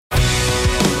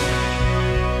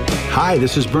Hi,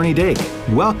 this is Bernie Dake.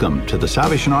 Welcome to the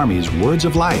Salvation Army's Words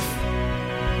of Life.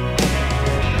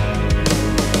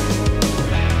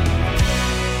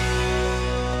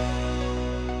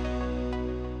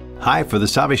 Hi, for the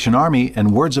Salvation Army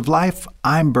and Words of Life,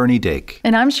 I'm Bernie Dake.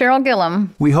 And I'm Cheryl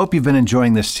Gillum. We hope you've been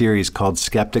enjoying this series called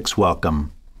Skeptics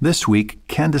Welcome. This week,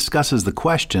 Ken discusses the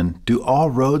question, do all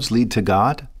roads lead to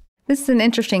God? This is an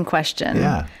interesting question.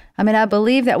 Yeah. I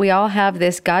believe that we all have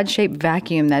this God-shaped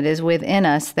vacuum that is within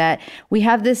us, that we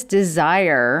have this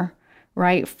desire,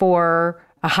 right, for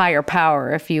a higher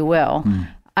power, if you will.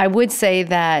 I would say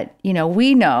that,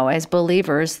 we know as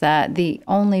believers that the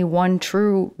only one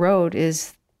true road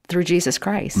is through Jesus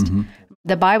Christ.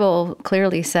 The Bible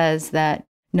clearly says that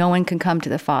no one can come to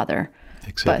the Father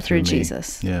but through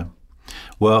Jesus. Yeah.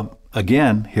 Well,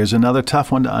 again, here's another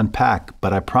tough one to unpack,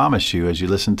 but I promise you, as you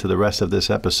listen to the rest of this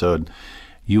episode,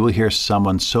 you will hear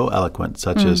someone so eloquent,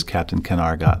 such as Captain Ken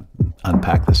Argot,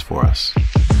 unpack this for us.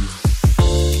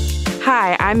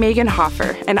 Hi, I'm Megan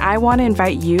Hoffer, and I want to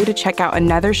invite you to check out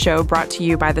another show brought to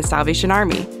you by the Salvation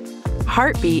Army.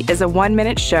 Heartbeat is a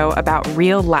 1-minute show about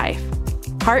real life.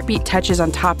 Heartbeat touches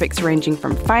on topics ranging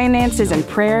from finances and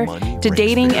prayer to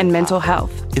dating and mental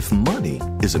health. If money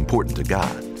is important to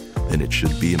God, then it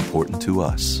should be important to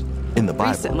us. In the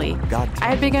Bible, recently, I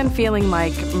had begun feeling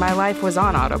like my life was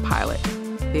on autopilot.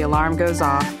 The alarm goes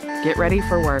off, get ready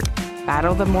for work,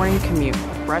 battle the morning commute,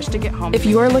 rush to get home. If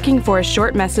you are looking for a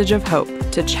short message of hope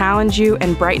to challenge you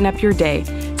and brighten up your day,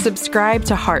 subscribe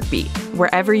to Heartbeat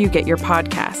wherever you get your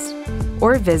podcasts,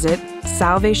 or visit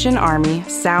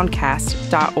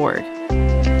salvationarmysoundcast.org.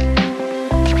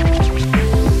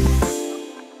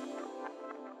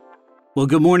 Well,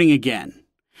 good morning again.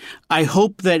 I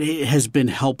hope that it has been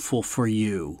helpful for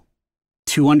you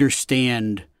to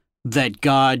understand that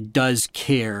God does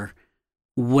care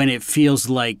when it feels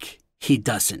like He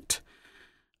doesn't.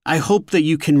 I hope that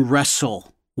you can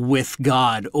wrestle with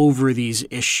God over these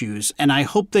issues, and I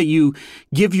hope that you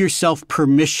give yourself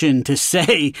permission to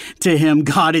say to Him,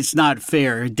 God, it's not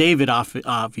fair. David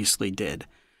obviously did.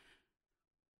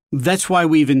 That's why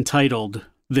we've entitled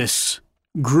this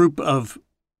group of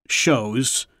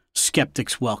shows,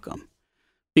 Skeptics Welcome,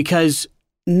 because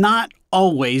not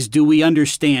always do we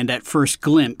understand at first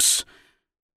glimpse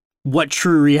what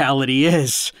true reality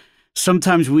is.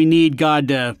 Sometimes we need God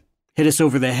to hit us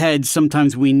over the head.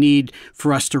 Sometimes we need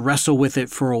for us to wrestle with it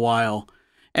for a while.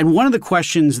 And one of the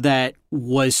questions that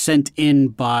was sent in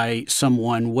by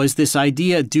someone was this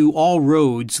idea, do all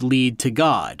roads lead to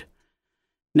God?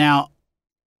 Now,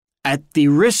 at the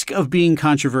risk of being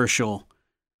controversial,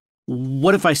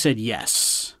 what if I said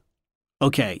yes?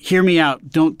 Okay, hear me out.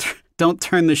 Don't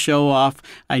turn the show off.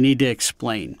 I need to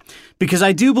explain. Because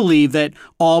I do believe that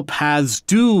all paths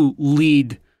do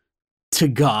lead to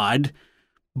God,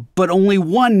 but only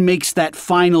one makes that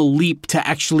final leap to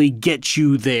actually get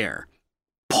you there.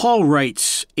 Paul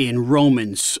writes in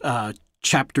Romans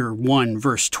chapter 1,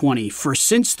 verse 20, "For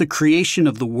since the creation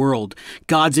of the world,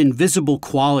 God's invisible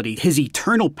quality, His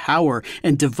eternal power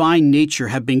and divine nature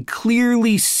have been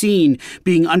clearly seen,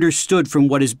 being understood from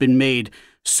what has been made,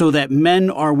 so that men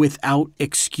are without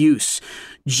excuse."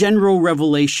 General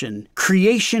revelation,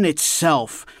 creation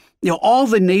itself, all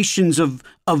the nations of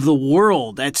the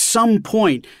world at some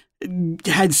point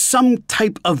had some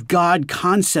type of God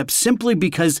concept simply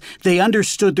because they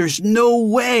understood there's no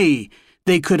way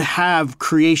they could have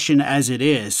creation as it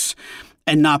is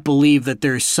and not believe that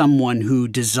there's someone who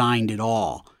designed it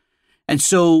all. And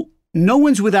so no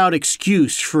one's without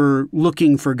excuse for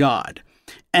looking for God.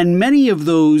 And many of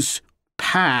those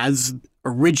paths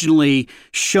originally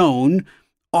shown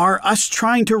are us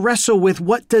trying to wrestle with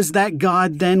what does that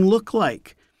God then look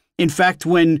like. In fact,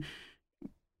 when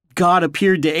God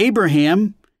appeared to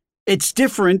Abraham, it's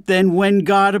different than when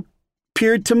God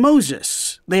appeared to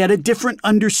Moses. They had a different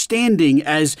understanding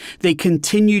as they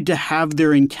continued to have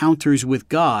their encounters with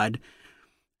God.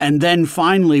 And then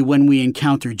finally, when we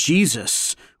encounter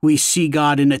Jesus, we see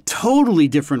God in a totally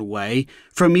different way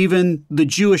from even the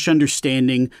Jewish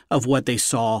understanding of what they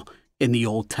saw in the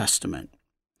Old Testament.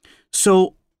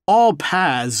 So all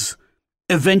paths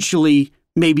eventually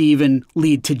maybe even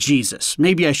lead to Jesus.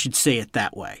 Maybe I should say it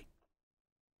that way.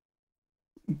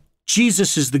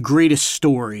 Jesus is the greatest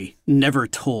story never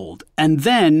told. And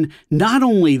then, not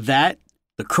only that,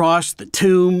 the cross, the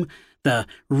tomb, the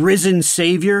risen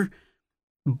Savior,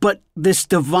 but this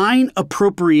divine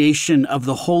appropriation of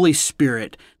the Holy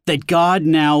Spirit that God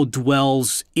now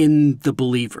dwells in the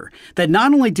believer. That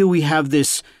not only do we have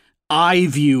this eye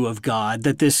view of God,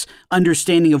 that this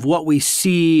understanding of what we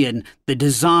see and the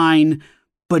design,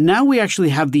 but now we actually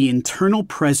have the internal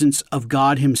presence of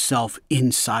God Himself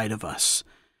inside of us.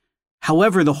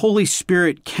 However, the Holy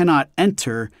Spirit cannot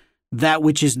enter that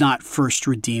which is not first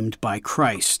redeemed by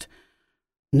Christ.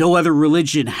 No other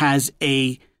religion has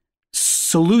a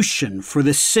solution for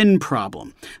the sin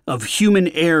problem of human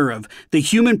error, of the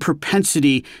human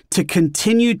propensity to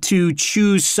continue to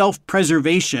choose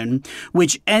self-preservation,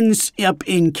 which ends up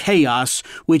in chaos,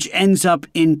 which ends up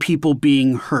in people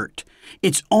being hurt.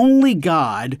 It's only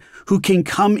God who can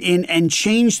come in and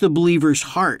change the believer's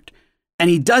heart, and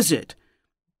he does it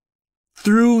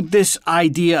through this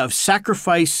idea of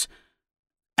sacrifice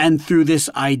and through this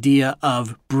idea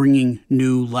of bringing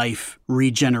new life,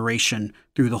 regeneration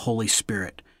through the Holy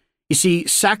Spirit. You see,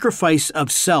 sacrifice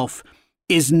of self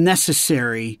is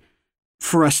necessary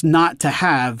for us not to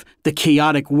have the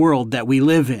chaotic world that we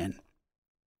live in.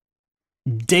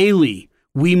 Daily,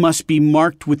 we must be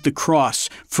marked with the cross,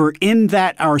 for in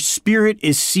that our spirit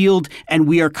is sealed and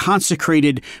we are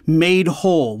consecrated, made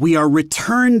whole. We are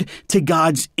returned to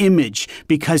God's image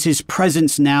because his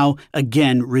presence now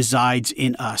again resides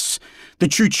in us. The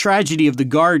true tragedy of the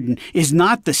garden is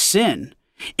not the sin.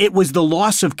 It was the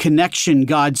loss of connection.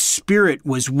 God's Spirit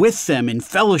was with them in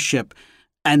fellowship,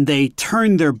 and they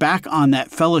turned their back on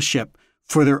that fellowship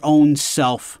for their own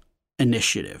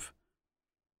self-initiative.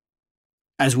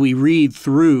 As we read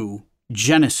through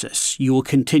Genesis, you will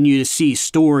continue to see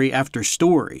story after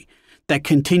story that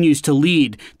continues to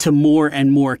lead to more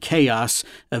and more chaos,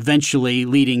 eventually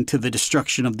leading to the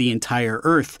destruction of the entire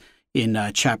earth in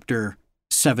chapter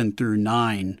 7 through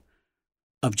 9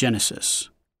 of Genesis.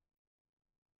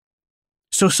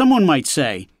 So someone might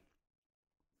say,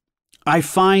 I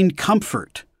find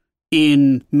comfort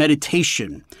in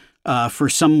meditation for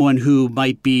someone who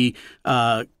might be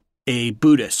a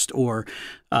Buddhist or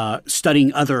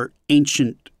studying other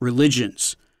ancient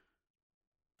religions.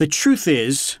 The truth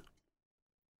is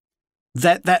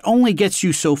that that only gets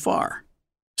you so far.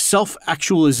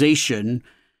 Self-actualization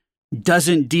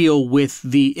doesn't deal with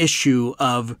the issue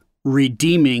of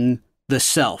redeeming the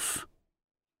self.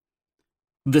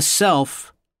 The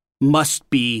self must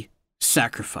be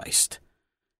sacrificed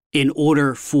in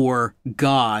order for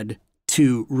God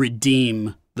to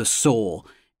redeem the soul.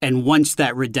 And once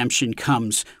that redemption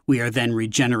comes, we are then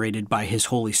regenerated by his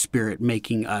Holy Spirit,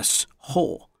 making us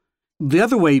whole. The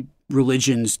other way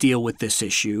religions deal with this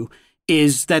issue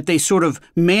is that they sort of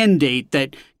mandate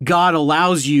that God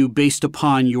allows you based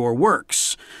upon your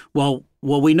works. Well,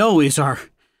 what we know is our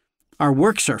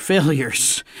works are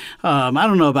failures. I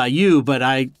don't know about you, but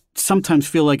I sometimes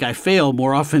feel like I fail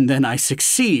more often than I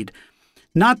succeed.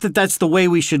 Not that that's the way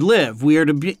we should live. We are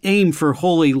to aim for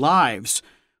holy lives.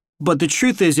 But the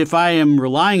truth is, if I am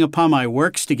relying upon my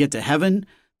works to get to heaven,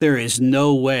 there is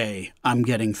no way I'm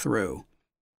getting through.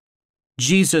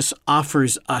 Jesus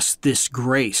offers us this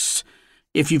grace.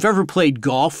 If you've ever played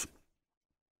golf,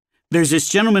 there's this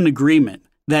gentleman agreement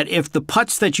that if the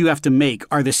putts that you have to make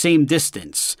are the same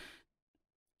distance,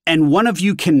 and one of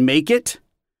you can make it,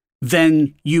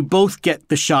 then you both get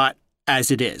the shot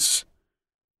as it is.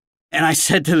 And I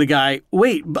said to the guy,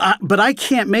 wait, but I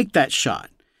can't make that shot.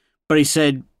 But he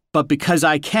said, but because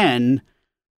I can,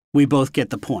 we both get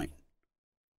the point.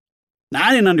 Now,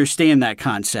 I didn't understand that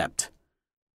concept,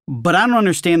 but I don't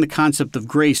understand the concept of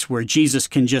grace where Jesus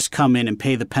can just come in and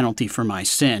pay the penalty for my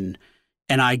sin,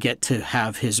 and I get to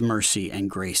have his mercy and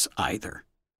grace either.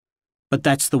 But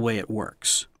that's the way it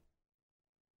works.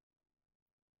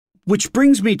 Which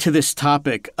brings me to this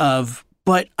topic of,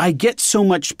 but I get so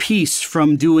much peace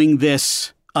from doing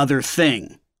this other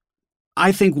thing.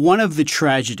 I think one of the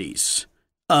tragedies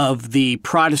of the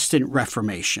Protestant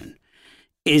Reformation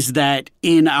is that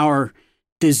in our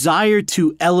desire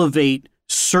to elevate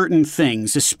certain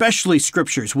things, especially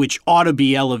scriptures, which ought to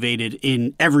be elevated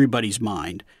in everybody's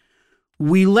mind,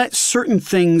 we let certain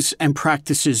things and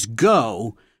practices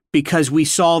go because we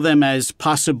saw them as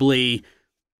possibly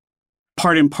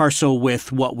part and parcel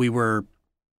with what we were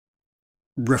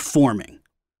reforming.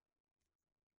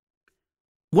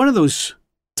 One of those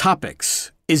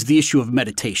topics is the issue of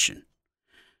meditation.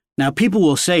 Now, people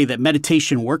will say that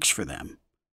meditation works for them.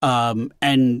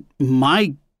 And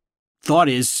my thought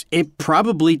is it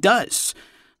probably does.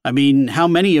 I mean, how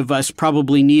many of us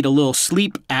probably need a little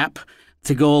sleep app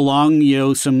to go along,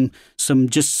 some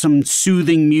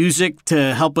soothing music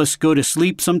to help us go to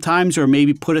sleep sometimes, or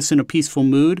maybe put us in a peaceful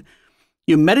mood?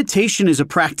 Meditation is a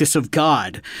practice of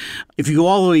God. If you go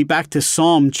all the way back to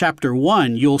Psalm chapter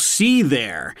 1, you'll see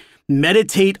there,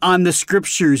 meditate on the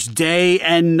scriptures day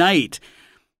and night.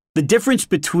 The difference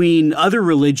between other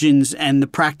religions and the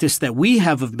practice that we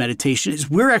have of meditation is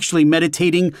we're actually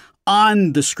meditating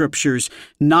on the scriptures,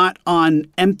 not on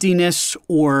emptiness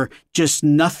or just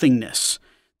nothingness.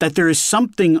 that there is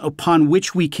something upon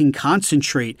which we can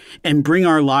concentrate and bring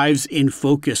our lives in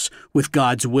focus with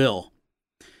God's will.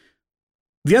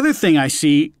 The other thing I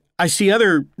see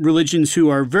other religions who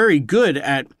are very good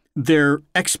at their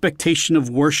expectation of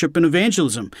worship and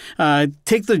evangelism.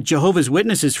 Take the Jehovah's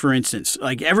Witnesses, for instance.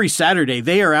 Like every Saturday,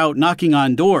 they are out knocking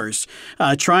on doors,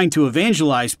 trying to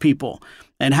evangelize people.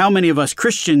 And how many of us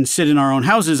Christians sit in our own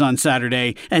houses on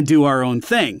Saturday and do our own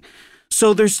thing?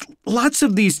 So there's lots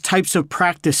of these types of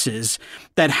practices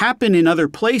that happen in other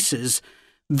places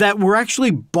that were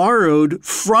actually borrowed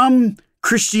from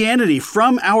Christianity,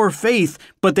 from our faith,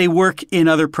 but they work in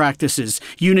other practices.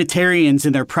 Unitarians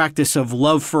in their practice of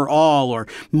love for all, or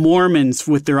Mormons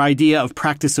with their idea of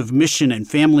practice of mission and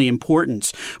family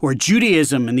importance, or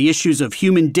Judaism and the issues of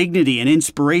human dignity and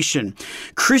inspiration.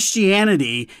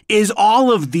 Christianity is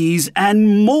all of these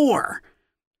and more.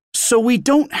 So we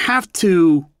don't have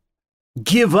to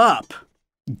give up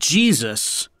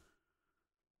Jesus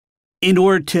in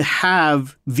order to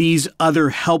have these other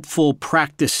helpful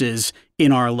practices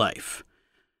in our life.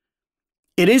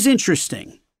 It is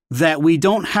interesting that we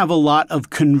don't have a lot of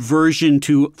conversion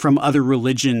from other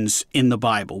religions in the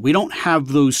Bible. We don't have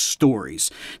those stories.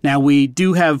 Now, we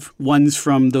do have ones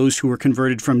from those who were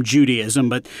converted from Judaism,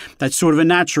 but that's sort of a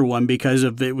natural one because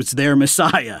it was their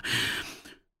Messiah.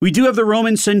 We do have the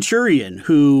Roman centurion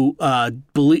who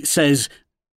says,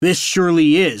 "This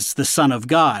surely is the Son of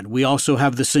God." We also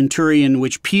have the centurion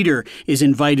which Peter is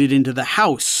invited into the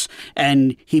house,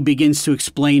 and he begins to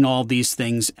explain all these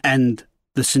things, and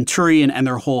the centurion and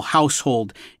their whole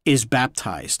household is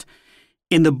baptized.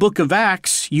 In the book of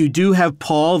Acts, you do have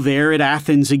Paul there at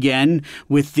Athens again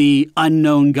with the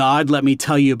unknown God. Let me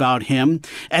tell you about him.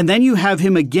 And then you have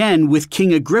him again with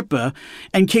King Agrippa.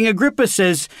 And King Agrippa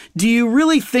says, "Do you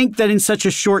really think that in such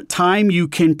a short time you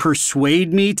can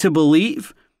persuade me to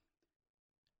believe?"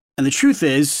 And the truth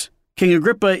is, King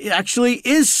Agrippa actually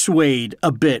is swayed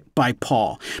a bit by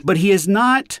Paul, but he is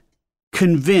not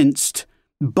convinced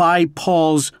by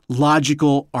Paul's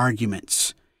logical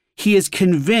arguments. He is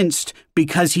convinced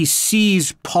because he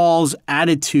sees Paul's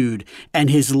attitude and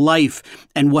his life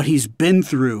and what he's been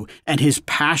through and his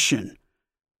passion.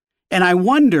 And I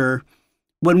wonder,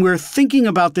 when we're thinking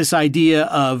about this idea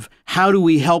of how do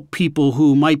we help people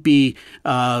who might be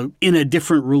in a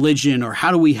different religion, or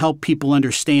how do we help people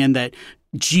understand that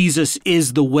Jesus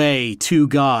is the way to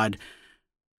God,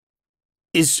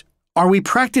 are we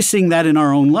practicing that in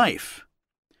our own life?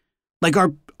 Like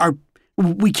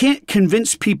we can't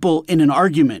convince people in an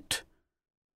argument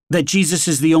that Jesus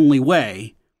is the only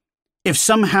way if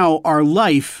somehow our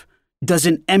life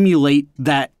doesn't emulate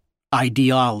that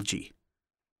ideology.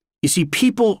 You see,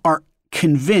 people are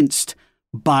convinced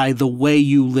by the way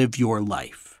you live your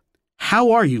life.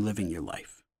 How are you living your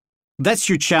life? That's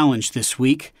your challenge this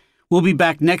week. We'll be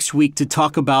back next week to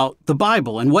talk about the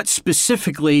Bible and what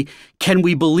specifically can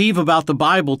we believe about the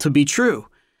Bible to be true.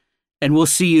 And we'll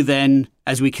see you then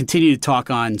as we continue to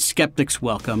talk on Skeptics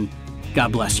Welcome.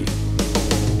 God bless you.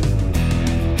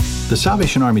 The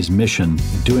Salvation Army's mission,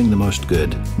 doing the most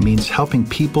good, means helping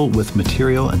people with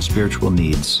material and spiritual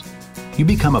needs. You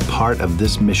become a part of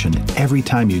this mission every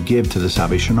time you give to the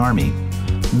Salvation Army.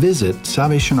 Visit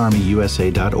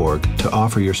salvationarmyusa.org to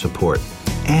offer your support,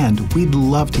 and we'd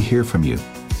love to hear from you.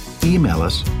 Email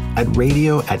us at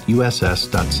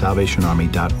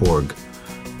radio@uss.salvationarmy.org.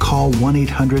 Call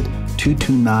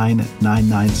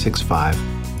 1-800-229-9965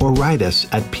 or write us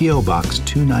at P.O. Box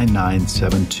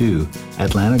 29972,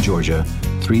 Atlanta, Georgia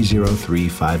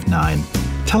 30359.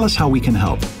 Tell us how we can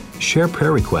help. Share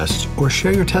prayer requests or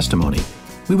share your testimony.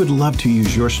 We would love to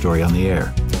use your story on the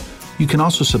air. You can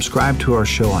also subscribe to our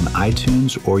show on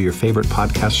iTunes or your favorite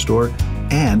podcast store,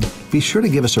 and be sure to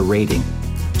give us a rating.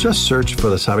 Just search for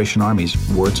the Salvation Army's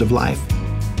Words of Life.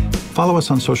 Follow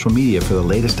us on social media for the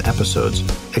latest episodes,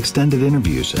 extended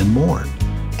interviews, and more.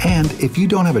 And if you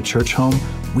don't have a church home,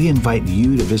 we invite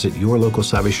you to visit your local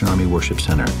Salvation Army Worship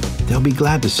Center. They'll be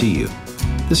glad to see you.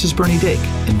 This is Bernie Dake,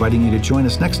 inviting you to join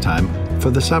us next time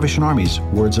for the Salvation Army's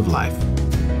Words of Life.